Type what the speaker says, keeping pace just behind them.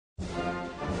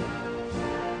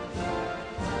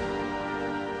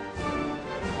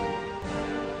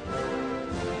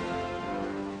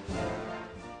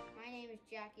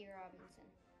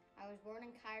was born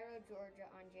in Cairo, Georgia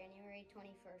on January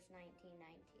 21st, 1919.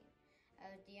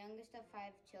 I was the youngest of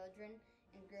 5 children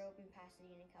and grew up in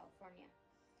Pasadena, California.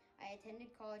 I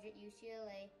attended college at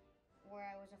UCLA, where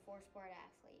I was a 4-sport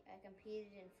athlete. I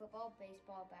competed in football,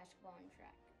 baseball, basketball, and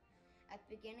track. At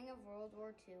the beginning of World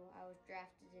War II, I was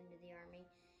drafted into the Army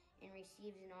and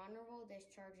received an honorable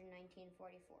discharge in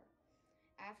 1944.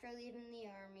 After leaving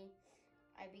the Army,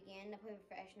 I began to play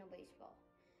professional baseball.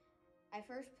 I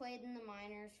first played in the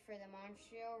minors for the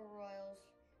Montreal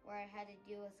Royals, where I had to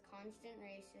deal with constant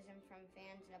racism from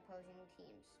fans and opposing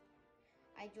teams.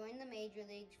 I joined the major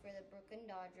leagues for the Brooklyn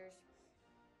Dodgers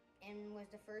and was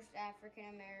the first African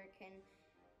American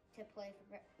to play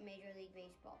for Major League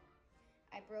Baseball.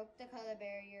 I broke the color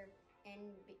barrier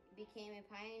and became a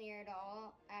pioneer to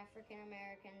all African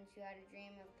Americans who had a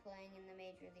dream of playing in the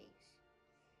major leagues.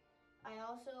 I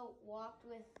also walked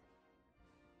with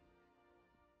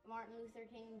Martin Luther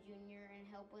King Jr. and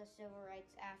helped with civil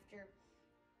rights after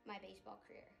my baseball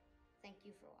career. Thank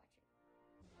you for watching.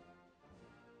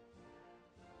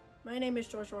 My name is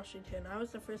George Washington. I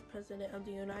was the first president of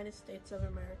the United States of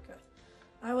America.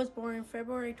 I was born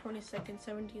February 22nd,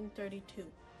 1732.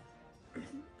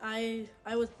 I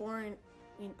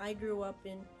grew up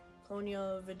in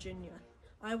Colonial, Virginia.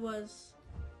 I was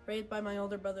raised by my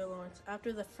older brother Lawrence.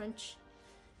 After the French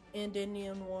and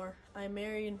Indian War, I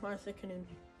married Martha Canoon.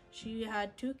 She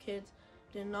had 2 kids,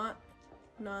 did not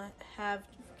have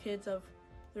kids of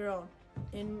their own.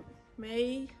 In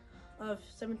May of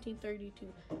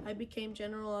 1732, I became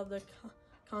general of the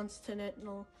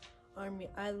Continental Army.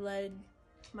 I led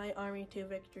my army to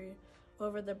victory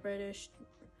over the British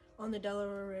on the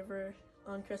Delaware River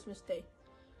on Christmas Day.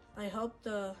 I helped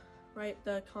write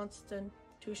the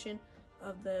Constitution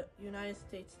of the United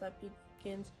States that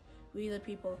begins, "We the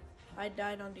people." I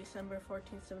died on December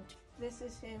 14, 17. This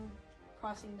is him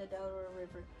crossing the Delaware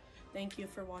River. Thank you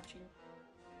for watching.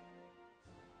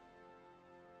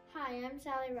 Hi, I'm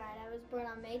Sally Wright. I was born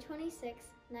on May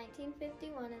 26,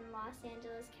 1951 in Los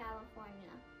Angeles,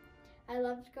 California. I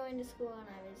loved going to school when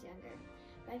I was younger.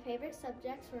 My favorite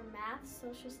subjects were math,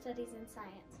 social studies, and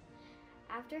science.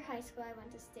 After high school, I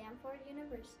went to Stanford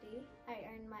University. I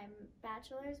earned my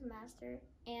bachelor's, master,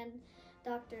 and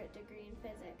doctorate degree in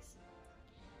physics.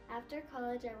 After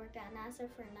college, I worked at NASA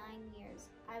for 9 years.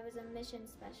 I was a mission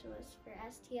specialist for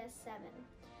STS-7.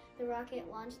 The rocket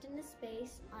launched into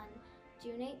space on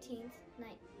June 18,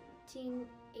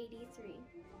 1983.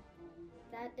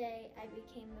 That day, I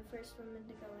became the first woman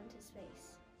to go into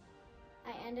space.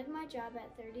 I ended my job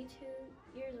at 32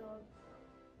 years old,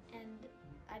 and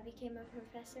I became a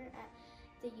professor at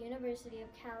the University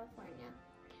of California.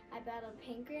 I battled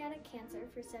pancreatic cancer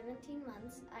for 17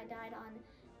 months. I died on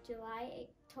July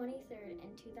 23rd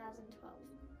in 2012.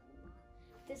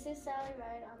 This is Sally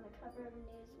Wright on the cover of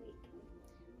Newsweek.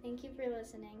 Thank you for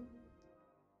listening.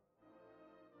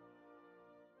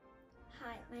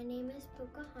 Hi, my name is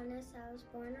Pocahontas. I was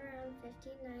born around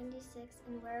 1596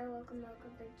 in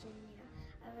Werowocomoco, Virginia.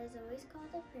 I was always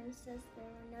called a princess. There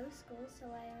were no schools, so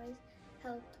I always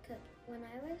helped cook. When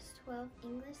I was 12,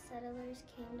 English settlers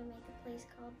came to make a place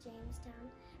called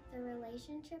Jamestown. The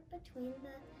relationship between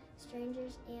the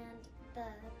strangers and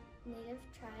the native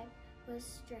tribe was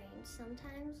strange.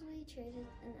 Sometimes we traded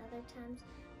and other times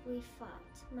we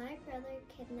fought. My brother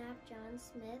kidnapped John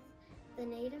Smith. The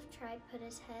native tribe put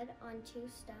his head on 2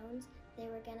 stones. They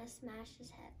were gonna smash his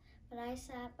head, but I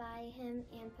sat by him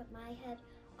and put my head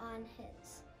on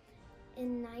his.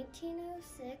 In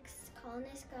 1906,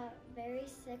 colonists got very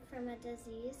sick from a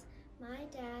disease. My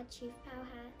dad, Chief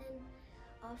Powhatan,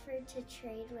 offered to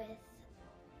trade with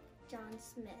John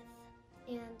Smith.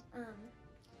 And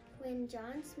when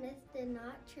John Smith did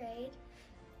not trade,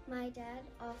 my dad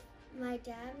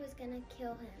was gonna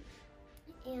kill him.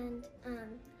 And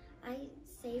I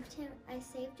saved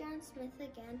John Smith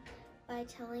again by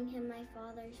telling him my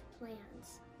father's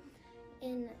plans.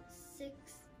 In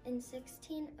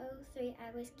 1603,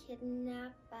 I was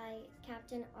kidnapped by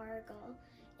Captain Argyle.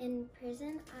 In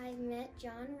prison, I met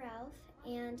John Ralph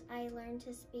and I learned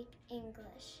to speak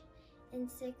English. In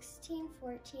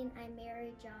 1614, I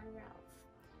married John Ralph.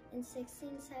 In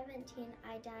 1617,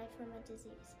 I died from a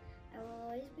disease. I will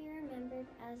always be remembered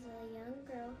as a young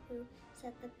girl who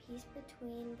set the peace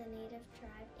between the native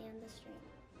tribe and the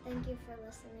stranger. Thank you for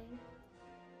listening.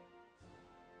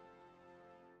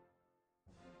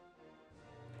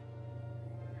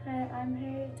 Hi, I'm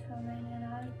Harriet Tillman, and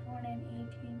I was born in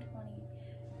 1820.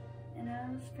 And I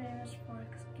was famous for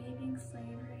escaping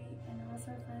slavery and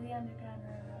also for the Underground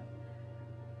Railroad.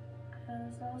 I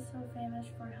was also famous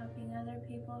for helping other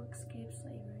people escape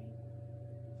slavery.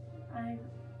 I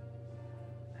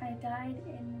I died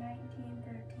in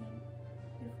 1913.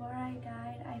 Before I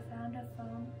died, I found a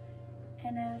phone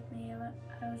and I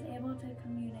was able to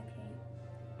communicate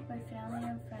with family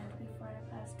and friends before I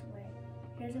passed away.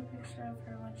 Here's a picture of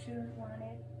her when she was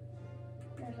wanted.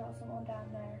 There's also one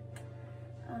down there.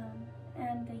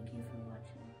 And thank you for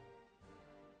watching.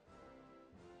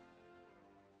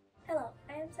 Hello,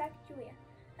 I am Sacagawea.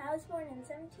 I was born in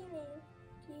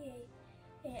 1788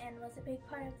 and was a big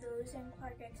part of the Lewis and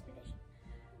Clark expedition.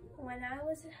 When I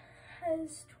was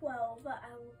 12,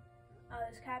 I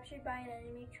was captured by an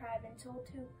enemy tribe and sold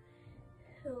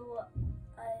to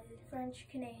a French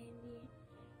Canadian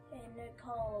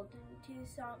called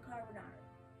Toussaint Carbonara.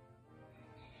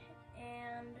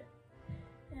 And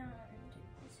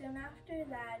soon after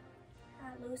that,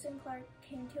 Lewis and Clark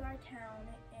came to our town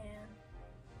and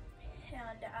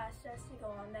asked us to go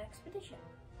on the expedition.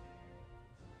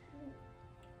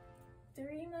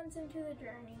 3 months into the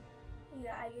journey,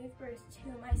 I gave birth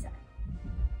to my son.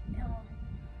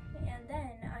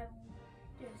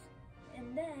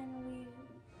 And then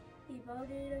we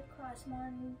boated across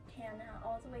Montana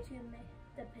all the way to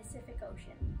the Pacific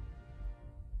Ocean.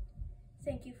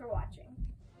 Thank you for watching.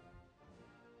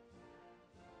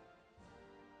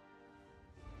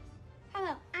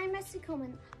 Hello, I'm Bessie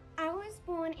Coleman. I was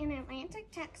born in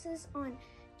Atlantic, Texas on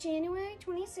January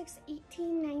 26,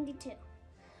 1892.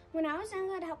 When I was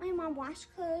younger, I'd help my mom wash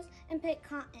clothes and pick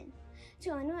cotton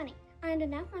to earn money. I earned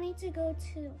enough money to go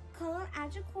to Color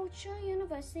Agricultural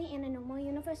University and a normal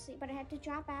university, but I had to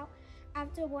drop out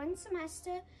after 1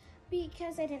 semester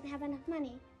because I didn't have enough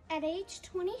money. At age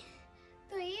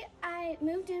 23, I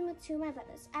moved in with 2 of my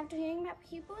brothers. After hearing about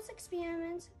people's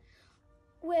experiments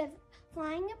with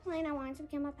flying a plane, I wanted to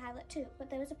become a pilot too, but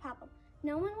there was a problem.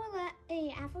 No one would let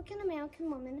an African-American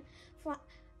woman fly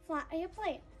a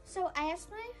plane. So I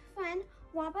asked my friend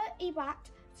Robert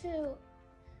Ebert to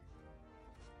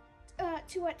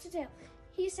what to do.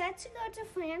 He said to go to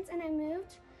France, and I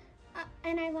moved,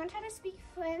 and I learned how to speak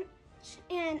French,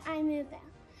 and I moved there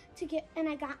and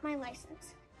I got my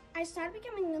license. I started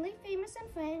becoming really famous in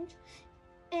French,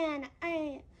 and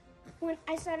when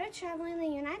I started traveling in the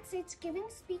United States, giving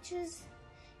speeches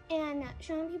and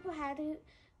showing people how to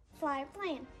fly a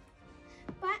plane.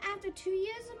 But after 2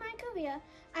 years of my career,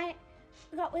 I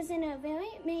was in a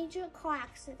very major plane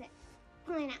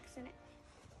accident.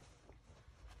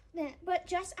 But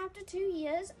just after 2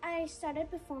 years, I started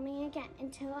performing again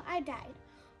until I died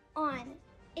on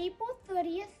April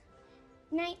 30th,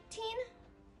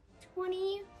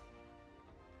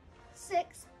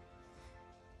 1926.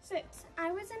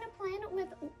 I was in a plane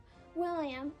with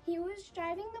William. He was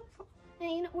driving the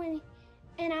plane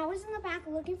and I was in the back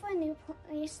looking for a new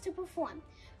place to perform.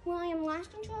 William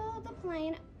lost control of the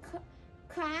plane,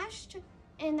 crashed,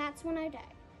 and that's when I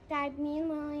died. Me and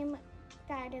William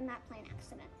died in that plane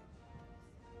accident.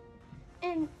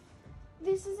 And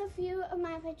this is a few of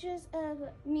my pictures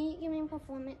of me giving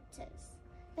performances.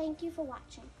 Thank you for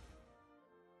watching.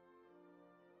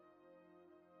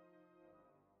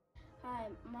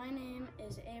 Hi, my name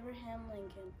is Abraham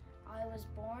Lincoln. I was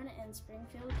born in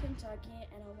Springfield, Kentucky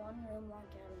in a one-room log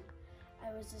cabin. I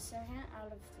was the second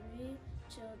out of 3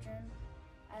 children.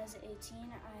 As a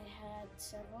teen, I had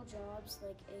several jobs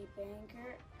like a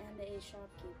banker and a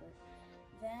shopkeeper.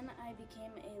 Then I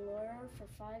became a lawyer for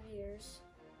 5 years.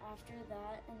 After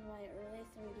that, in my early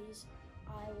 30s,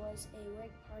 I was a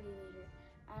Whig party leader.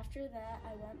 After that,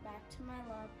 I went back to my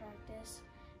law practice,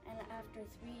 and after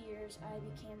 3 years, I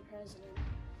became president.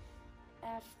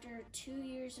 After 2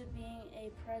 years of being a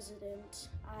president,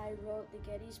 I wrote the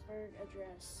Gettysburg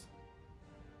Address.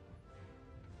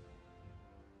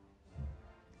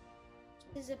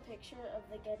 This is a picture of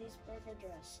the Gettysburg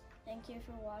Address. Thank you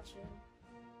for watching.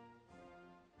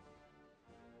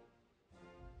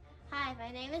 Hi, my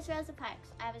name is Rosa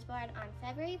Parks. I was born on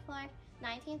February 4,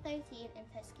 1913 in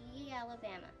Tuskegee,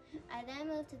 Alabama. I then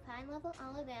moved to Pine Level,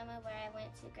 Alabama, where I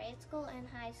went to grade school and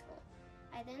high school.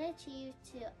 I then achieved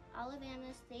to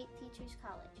Alabama State Teachers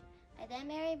College. I then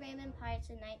married Raymond Parks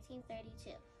in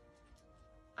 1932.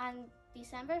 On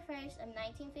December 1st of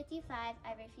 1955,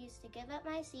 I refused to give up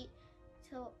my seat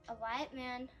to a white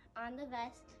man on the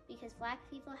bus because black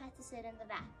people had to sit in the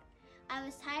back. I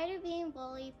was tired of being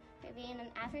bullied for being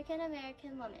an African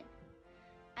American woman.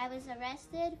 I was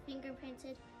arrested,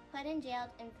 fingerprinted, put in jail,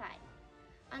 and fined.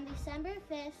 On December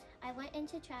 5th, I went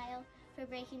into trial for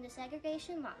breaking the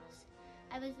segregation laws.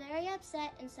 I was very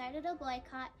upset and started a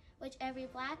boycott, which every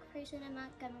black person in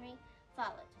Montgomery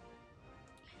followed.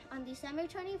 On December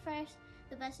 21st,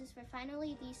 the buses were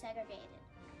finally desegregated.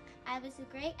 I was a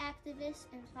great activist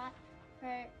and fought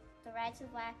for the rights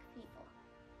of black people.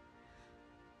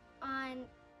 On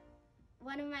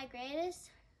one of my greatest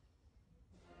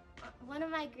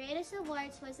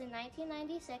awards was in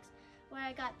 1996, where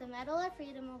I got the Medal of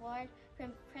Freedom Award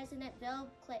from President Bill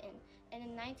Clinton. And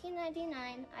in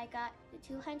 1999, I got the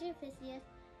 250th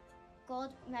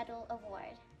Gold Medal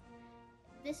Award.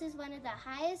 This is one of the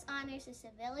highest honors a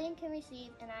civilian can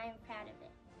receive, and I am proud of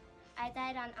it. I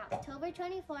died on October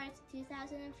 24th,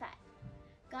 2005.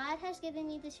 God has given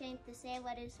me the strength to say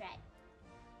what is right.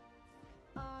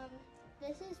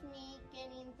 This is me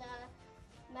getting the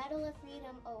Medal of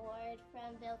Freedom Award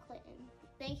from Bill Clinton.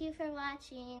 Thank you for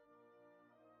watching.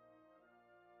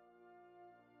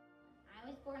 I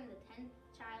was born the 10th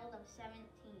child of 17.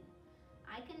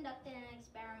 I conducted an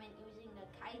experiment using a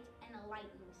kite and a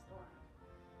lightning storm.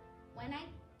 When I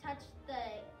touched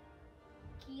the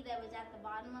key that was at the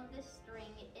bottom of the string,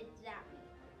 it zapped me.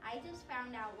 I just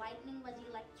found out lightning was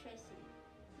electricity.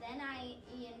 Then I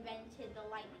invented the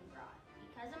lightning rod.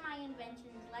 Because of my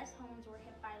inventions, less homes were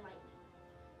hit by lightning.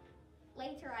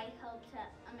 Later, I helped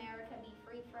America be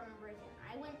free from Britain.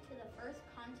 I went to the First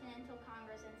Continental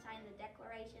Congress and signed the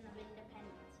Declaration of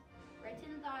Independence.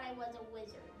 Britain thought I was a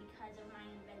wizard because of my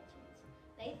inventions.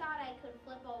 They thought I could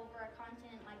flip over a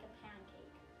continent like a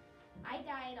pancake. I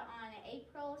died on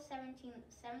April 17,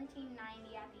 1790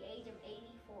 at the age of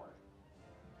 84.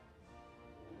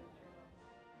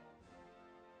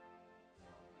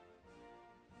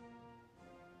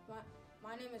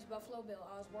 My name is Buffalo Bill.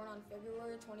 I was born on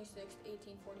February 26,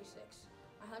 1846.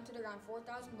 I hunted around 4,000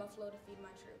 buffalo to feed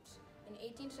my troops. In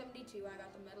 1872, I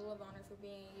got the Medal of Honor for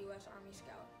being a U.S. Army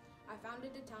Scout. I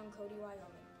founded the town Cody,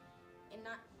 Wyoming. In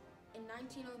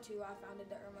 1902, I founded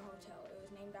the Irma Hotel. It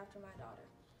was named after my daughter.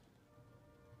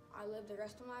 I lived the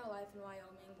rest of my life in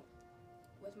Wyoming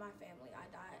with my family.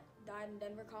 I died in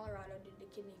Denver, Colorado due to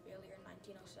kidney failure in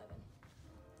 1907.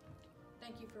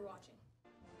 Thank you for watching.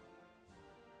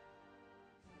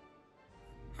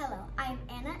 Hello, I'm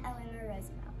Anna Eleanor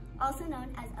Roosevelt, also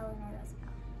known as Eleanor Roosevelt.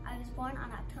 I was born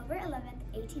on October 11th,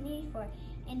 1884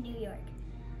 in New York.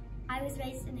 I was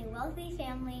raised in a wealthy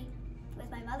family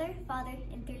with my mother, father,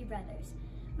 and 3 brothers.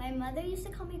 My mother used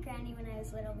to call me Granny when I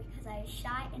was little because I was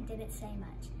shy and didn't say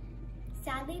much.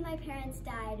 Sadly, my parents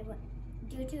died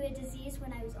due to a disease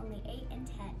when I was only 8 and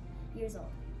 10 years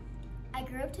old. I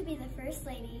grew up to be the First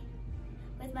Lady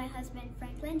with my husband,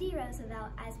 Franklin D.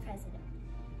 Roosevelt, as president.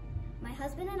 My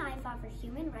husband and I fought for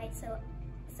human rights so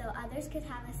others could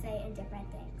have a say in different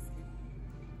things.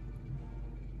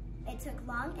 It took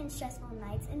long and stressful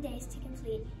nights and days to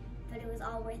complete, but it was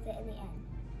all worth it in the end.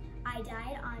 I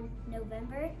died on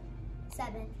November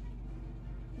 7th,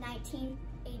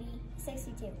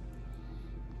 1962.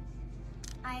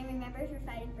 I am remembered for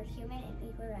fighting for human and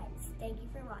equal rights. Thank you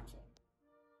for watching.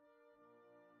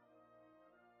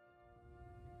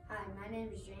 Hi, my name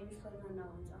is James Cleveland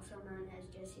Owens, also known as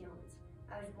Jesse Owens.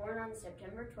 I was born on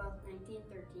September 12,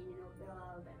 1913 in Oakville,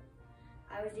 Alabama.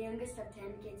 I was the youngest of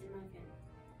 10 kids in my family.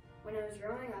 When I was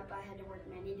growing up, I had to work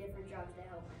many different jobs to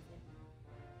help my family.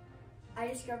 I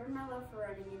discovered my love for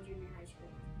running in junior high school.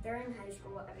 During high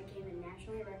school, I became a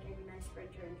nationally recognized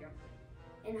sprinter and jumper.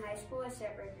 In high school, I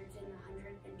set records in the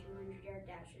 100 and 200-yard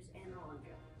dashes and the long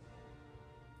jump.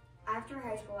 After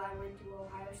high school, I went to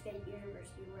Ohio State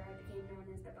University, where I became known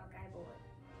as the Buckeye Bullet.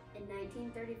 In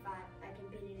 1935, I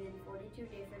competed in 42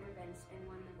 different events and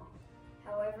won them all.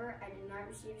 However, I did not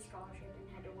receive a scholarship and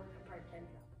had to work a part-time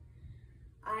job.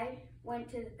 I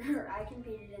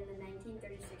competed in the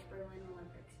 1936 Berlin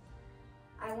Olympics.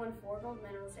 I won 4 gold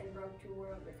medals and broke 2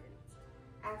 world records.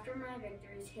 After my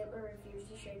victories, Hitler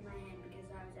refused to shake my hand because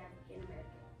I was African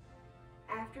American.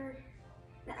 After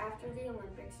the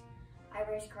Olympics, I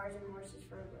raced cars and horses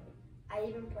for a living. I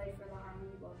even played for the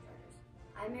Harlem Globetrotters.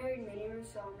 I married Minnie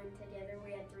Ruth Solomon. Together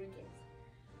we had 3 kids.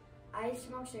 I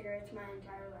smoked cigarettes my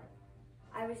entire life.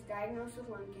 I was diagnosed with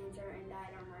lung cancer and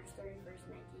died on March 31st,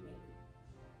 1980.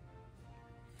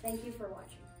 Thank you for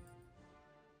watching.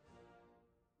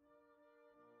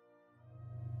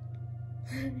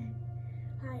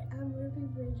 Hi, I'm Ruby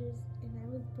Bridges, and I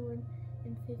was born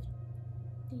in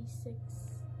 1956.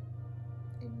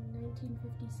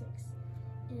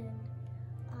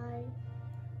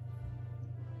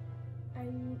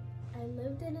 And I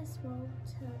lived in a small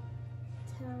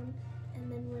town, and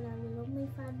then when I was only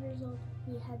 5 years old,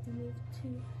 we had to move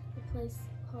to a place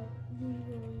called New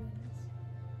Orleans.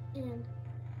 And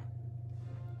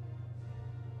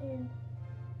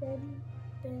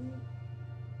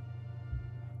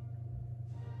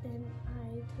then I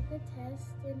took a test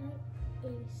and I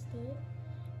aced it,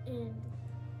 and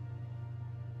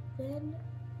then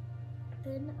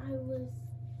I was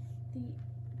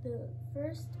the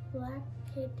first black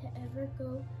kid to ever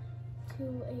go to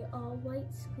a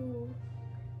all-white school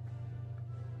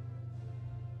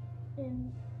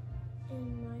and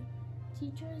my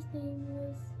teacher's name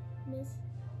was Miss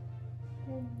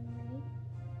Henry,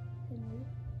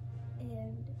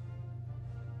 and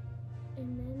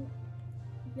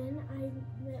then I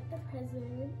met the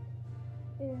president,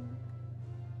 and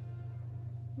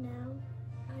now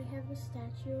I have a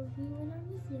statue of me when I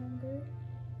was younger.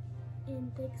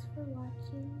 And thanks for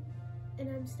watching, and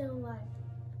I'm still alive.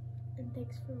 And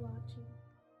thanks for watching.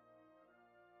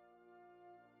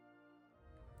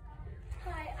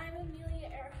 Hi, I'm Amelia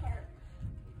Earhart.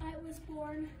 I was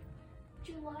born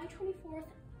July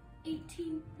 24th,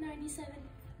 1897,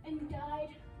 and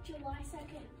died July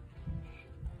 2nd,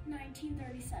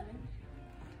 1937.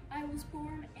 I was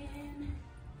born in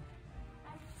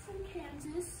Atchison,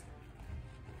 Kansas,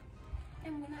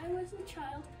 and when I was a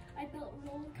child, I built a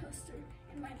roller coaster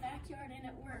in my backyard and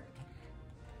it worked.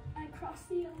 I crossed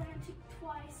the Atlantic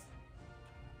twice,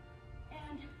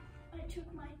 and I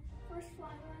took my first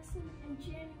flying lesson in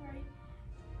January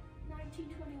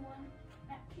 1921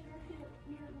 at Kinder Hill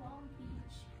near Long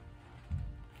Beach.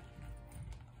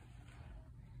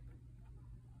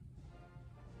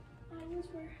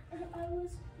 I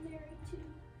was married to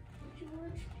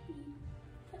George P.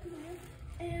 Putnam,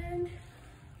 and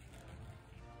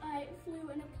I flew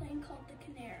in a plane called the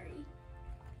Canary.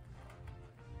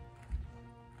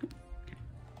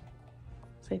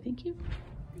 Say thank you.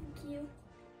 Thank you.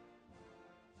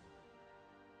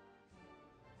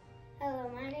 Hello,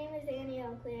 my name is Annie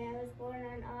Oakley. I was born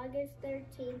on August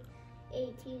 13th,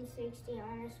 1860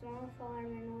 on a small farm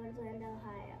in Woodland,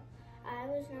 Ohio. I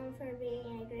was known for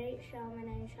being a great showman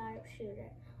and sharpshooter.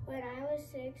 When I was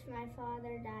 6, my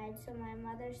father died, so my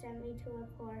mother sent me to a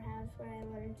poorhouse where I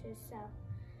learned to sew.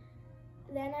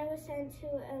 Then I was sent to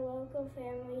a local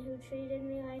family who treated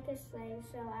me like a slave,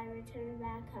 so I returned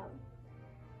back home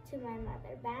to my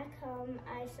mother. Back home,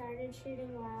 I started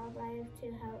shooting wildlife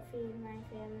to help feed my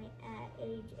family at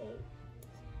age 8.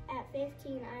 At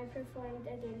 15, I performed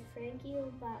against Frankie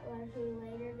Butler, who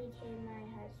later became my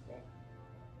husband.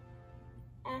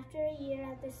 After a year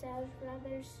at the South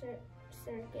Brothers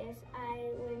Circus,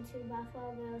 I went to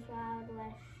Buffalo Bill's Wild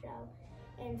West show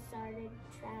and started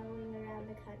traveling around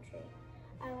the country.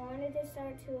 I wanted to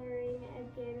start touring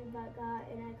again, but got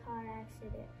in a car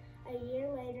accident. A year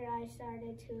later, I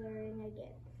started touring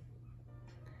again.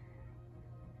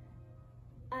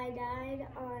 I died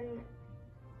on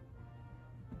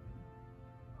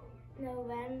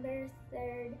November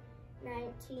 3rd,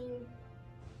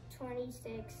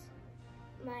 1926.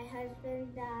 My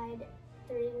husband died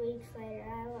 3 weeks later.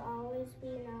 I will always be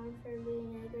known for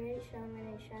being a great showman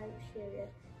and sharpshooter.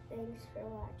 Thanks for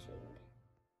watching.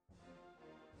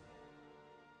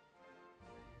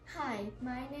 Hi,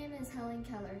 my name is Helen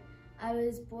Keller. I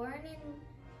was born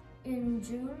in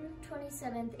June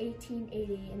 27,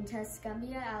 1880 in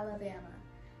Tuscumbia, Alabama.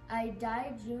 I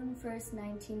died June 1st,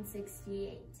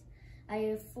 1968. I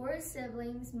have 4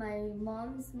 siblings. My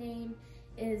mom's name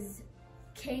is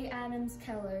Kay Adams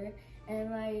Keller, and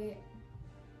my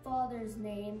father's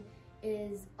name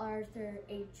is Arthur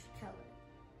H. Keller.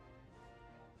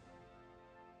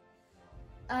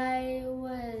 I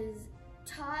was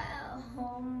taught at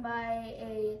home by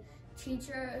a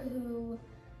teacher who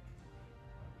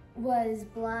was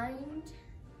blind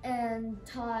and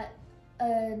taught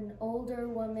an older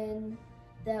woman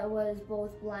that was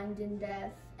both blind and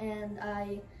deaf, and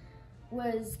I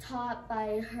was taught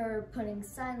by her putting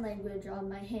sign language on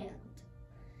my hand.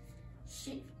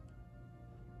 She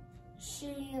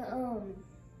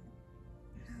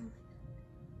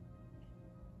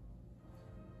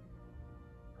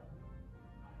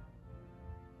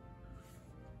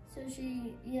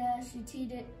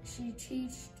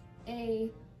teached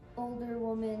a older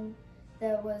woman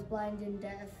that was blind and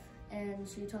deaf, and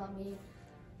she taught me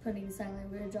putting sign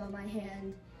language on my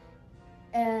hand.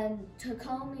 And to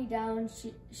calm me down,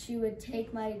 she would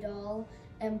take my doll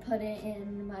and put it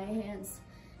in my hands,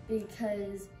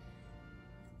 because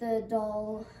the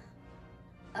doll,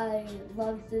 I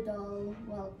loved the doll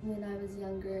when I was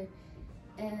younger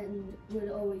and would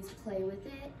always play with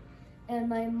it. And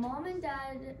my mom and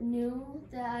dad knew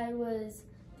that I was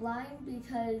blind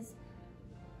because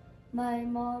my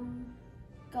mom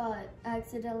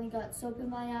accidentally got soap in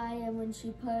my eye,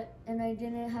 and I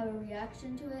didn't have a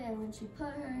reaction to it, and when she put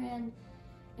her hand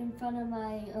in front of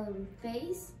my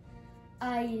face,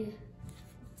 I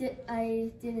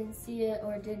didn't see it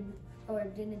or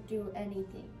didn't do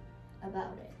anything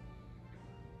about it.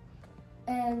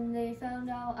 And they found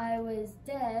out I was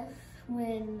deaf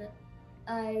when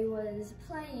I was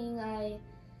playing. I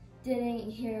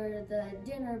didn't hear the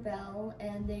dinner bell,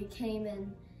 and they came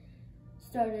and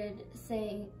started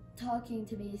talking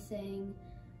to me, saying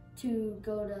to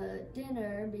go to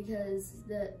dinner because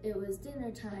it was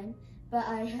dinner time, but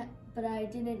I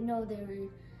didn't know they were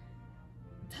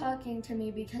talking to me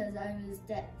because I was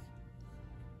deaf.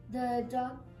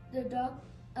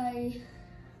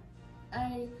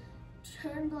 I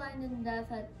turned blind and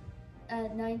deaf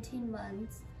at 19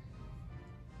 months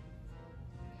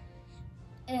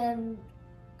and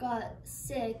got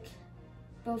sick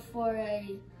before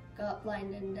I got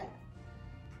blind and deaf.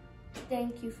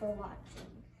 Thank you for watching.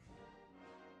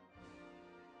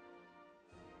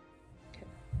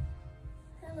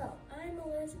 Hello, I'm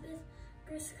Elizabeth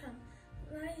Griscom,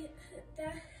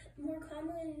 more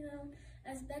commonly known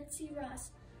as Betsy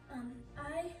Ross.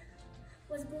 I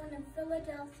was born in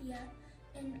Philadelphia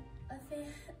in a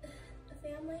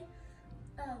family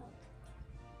of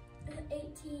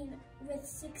 18 with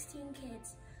 16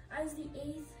 kids. I was the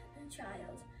 8th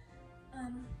child.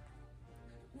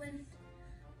 When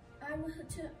I was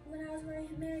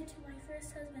married to my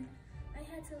first husband, I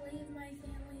had to leave my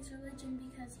family's religion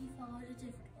because he followed a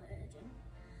different religion.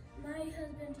 My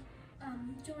husband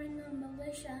joined the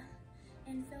militia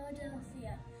in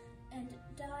Philadelphia and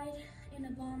died in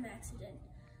a bomb accident.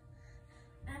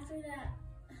 After that,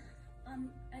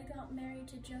 I got married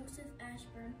to Joseph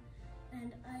Ashburn,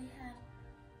 and I had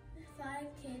 5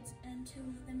 kids and 2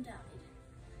 of them died.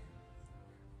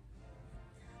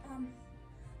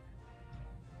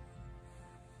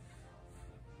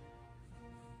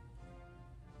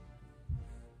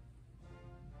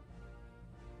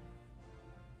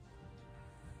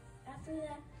 After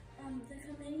that, the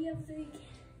committee of 3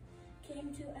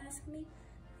 came to ask me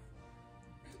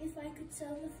if I could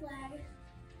sew the flag,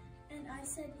 and I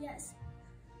said yes.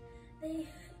 A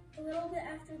little bit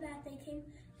after that, they came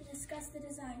to discuss the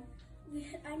design.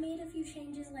 I made a few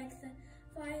changes, like the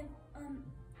 5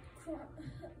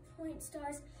 point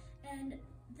stars and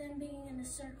them being in a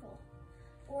circle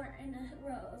or in a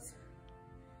rows.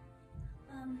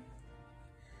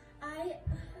 I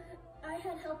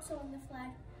had help sewing the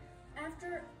flag.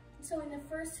 After sewing the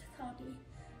first copy,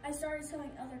 I started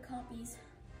sewing other copies,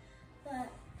 but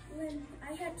when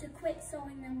I had to quit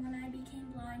sewing them when I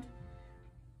became blind,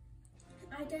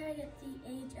 I died at the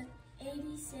age of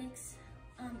 86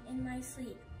 in my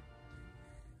sleep.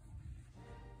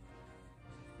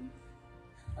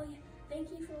 Oh yeah, thank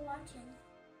you for watching.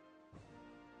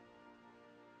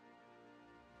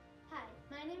 Hi,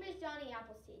 my name is Johnny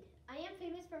Appleseed. I am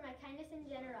famous for my kindness and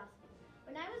generosity.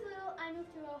 When I was little, I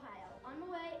moved to Ohio. On the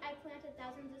way, I planted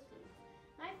thousands of seeds.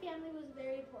 My family was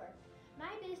very poor.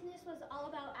 My business was all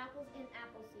about apples and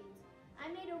apple seeds. I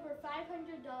made over $500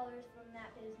 from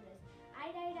that business.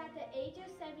 I died at the age of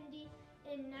 70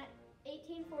 in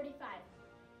 1845.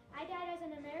 I died as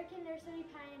an American nursery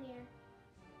pioneer,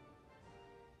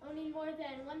 owning more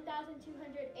than 1,200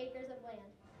 acres of land.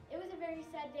 It was a very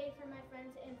sad day for my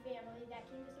friends and family that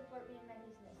came to support me in my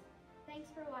business.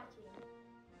 Thanks for watching.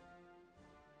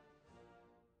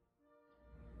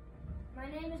 My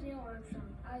name is Neil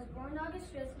Armstrong. I was born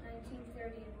August 5th,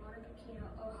 1930 in Montecito,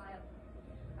 Ohio.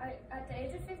 At the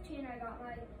age of 15, I got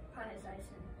my pilot's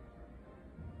license.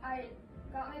 I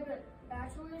got my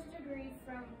bachelor's degree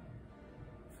for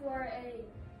a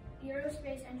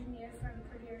aerospace engineer from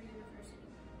Purdue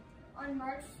University. On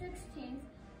March 16th,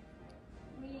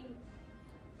 I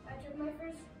took my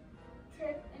first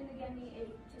trip in the Gemini 8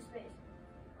 to space.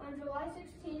 On July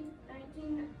 16th,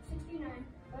 1969,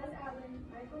 Buzz Aldrin,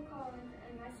 Michael Collins,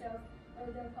 and myself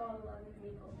rode the Apollo 11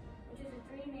 vehicle, which is a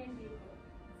 3-man vehicle.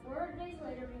 4 days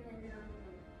later, we landed on the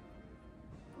moon.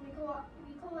 We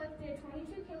collected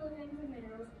 22 kilograms of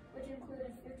minerals, which included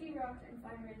 50 rocks and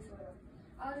 5 grains of soil.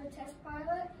 I was a test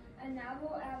pilot, a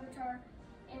naval avatar,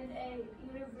 and a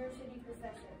university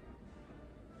professor.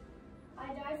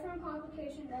 I died from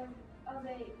complications of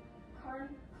a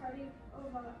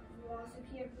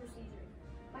cardiovascular procedure.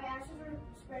 My ashes were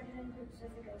spread into the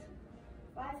Pacific Ocean.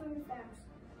 5 fun facts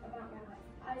about my life.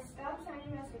 I stopped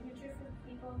signing my signature for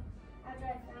people after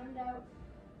I found out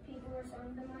people were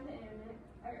selling them on the internet.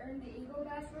 I earned the Eagle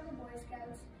Badge for the Boy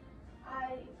Scouts.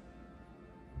 I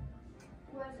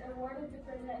was awarded the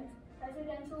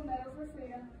Presidential Medal for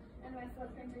Freedom, and my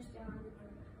footprints are still on the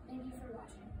moon. Thank you for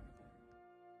watching.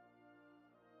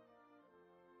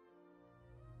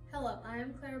 Hello, I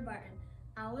am Claire Barton.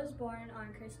 I was born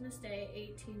on Christmas Day,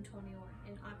 1821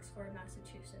 in Oxford,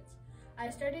 Massachusetts. I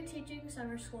started teaching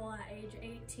summer school at age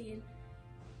 18.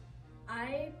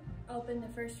 I opened the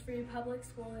first free public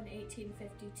school in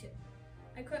 1852.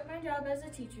 I quit my job as a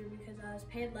teacher because I was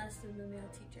paid less than the male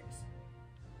teachers.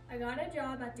 I got a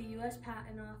job at the U.S.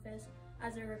 Patent Office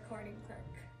as a recording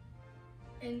clerk.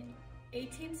 In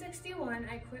 1861,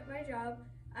 I quit my job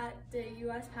at the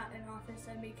U.S. Patent Office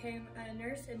and became a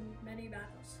nurse in many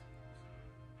battles.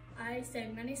 I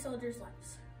saved many soldiers'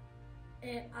 lives.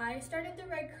 I started the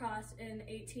Red Cross in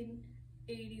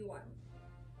 1881.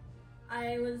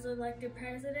 I was elected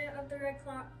president of the Red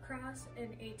Cross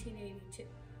in 1882.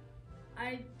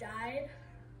 I died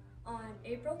on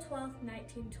April 12,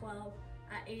 1912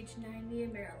 at age 90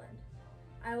 in Maryland.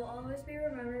 I will always be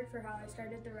remembered for how I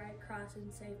started the Red Cross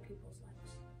and saved people's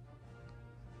lives.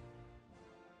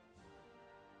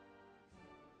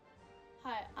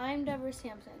 Hi, I'm Deborah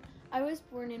Sampson. I was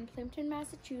born in Plimpton,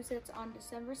 Massachusetts on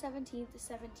December 17,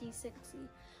 1760.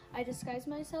 I disguised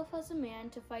myself as a man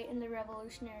to fight in the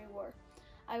Revolutionary War.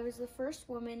 I was the first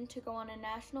woman to go on a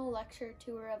national lecture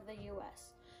tour of the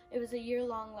U.S. It was a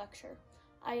year-long lecture.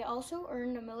 I also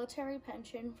earned a military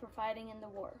pension for fighting in the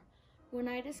war. When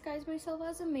I disguised myself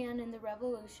as a man in the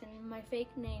Revolution, my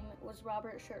fake name was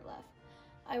Robert Shurtleff.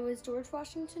 I was George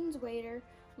Washington's waiter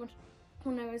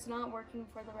when I was not working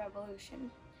for the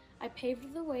Revolution. I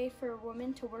paved the way for a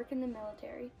woman to work in the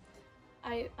military.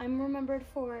 I'm remembered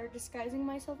for disguising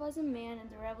myself as a man in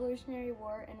the Revolutionary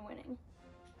War and winning.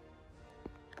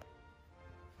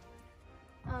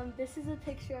 This is a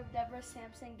picture of Deborah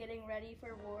Sampson getting ready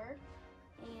for war,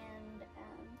 and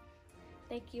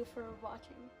thank you for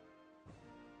watching.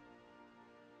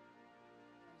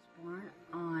 I was born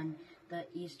on the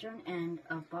eastern end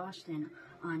of Boston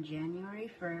on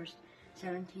January 1st,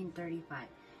 1735,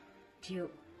 to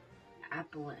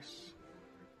Apollos.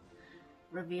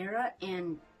 Rivera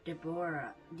and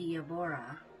Deborah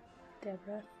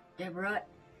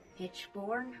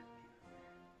Hitchborn.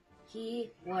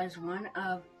 He was one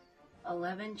of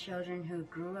 11 children who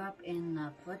grew up in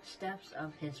the footsteps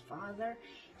of his father.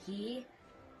 He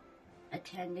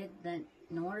attended the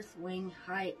North Wing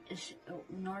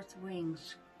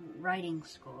Riding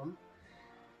School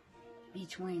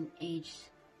between ages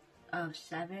of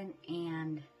 7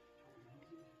 and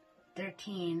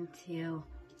 13 to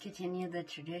continue the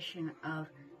tradition of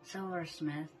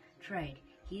silversmith trade.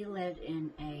 He lived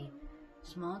in a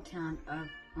small town of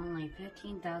only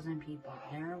 15,000 people.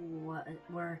 There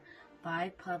were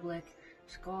 5 public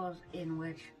schools in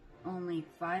which only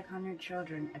 500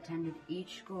 children attended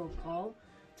each school. Paul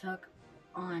took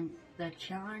on the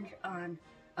challenge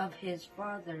of his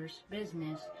father's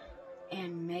business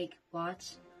and make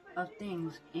lots of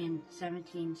things in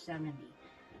 1770.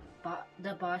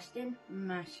 The Boston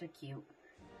Massacre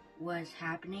was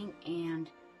happening, and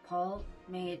Paul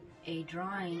made a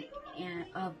drawing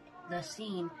of the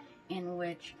scene, in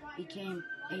which became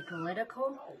a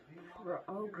political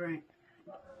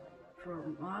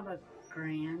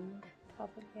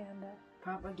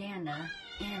propaganda.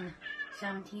 In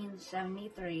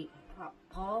 1773,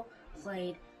 Paul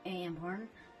played an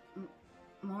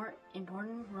more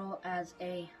important role as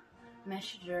a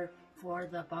messenger for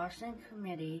the Boston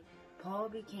Committee. Paul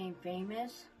became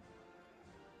famous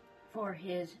for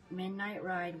his midnight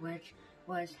ride, which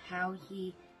was how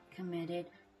he committed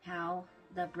how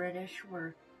the British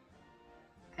were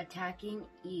attacking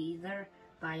either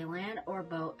by land or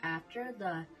boat. After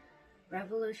the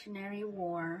Revolutionary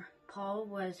War, Paul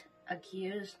was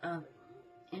accused of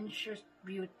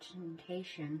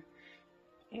insubordination,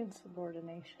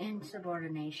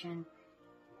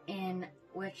 in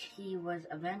which he was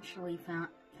eventually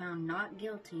found not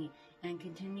guilty and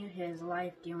continued his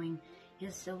life doing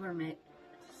his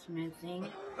silversmithing,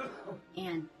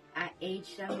 and at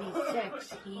age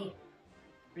 76 he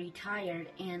retired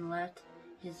and left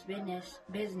his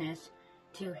business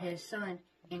to his son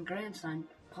and grandson.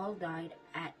 Paul died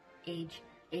at age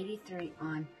 83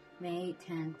 on May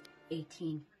 10,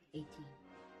 1818.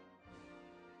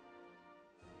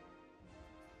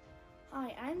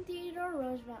 Hi, I'm Theodore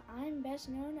Roosevelt. I'm best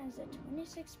known as the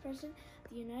 26th President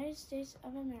of the United States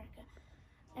of America,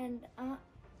 and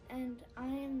I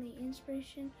am the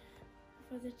inspiration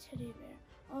for the teddy bear.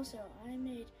 Also, I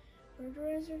made bird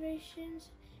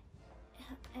reservations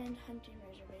and hunting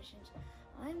reservations.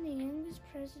 I'm the youngest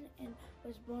president and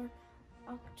was born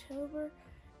October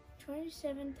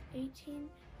 27th,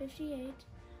 1858,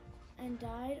 and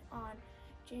died on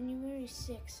January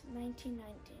 6,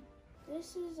 1919.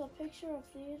 This is a picture of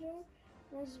Theodore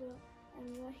Roosevelt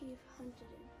and what he hunted in.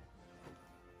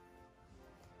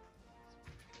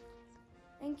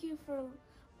 Thank you for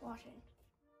watching.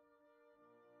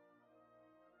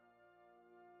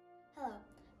 Hello,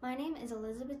 my name is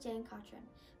Elizabeth Jane Cochran,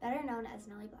 better known as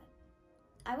Nellie Bly.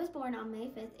 I was born on May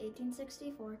 5th,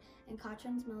 1864 in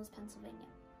Cochrans Mills, Pennsylvania.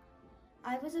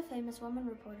 I was a famous woman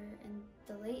reporter in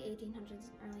the late 1800s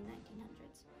and early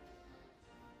 1900s.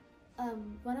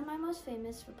 One of my most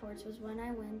famous reports was when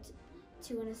I went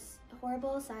to a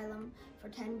horrible asylum for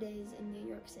 10 days in New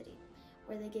York City,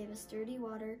 where they gave us dirty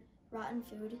water, rotten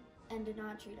food, and did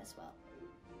not treat us well.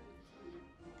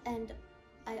 And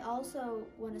I also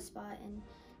won a spot in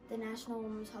the National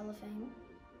Women's Hall of Fame.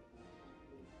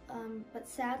 But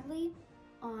sadly,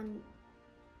 on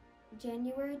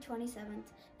January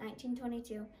 27th,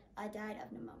 1922, I died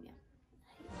of pneumonia.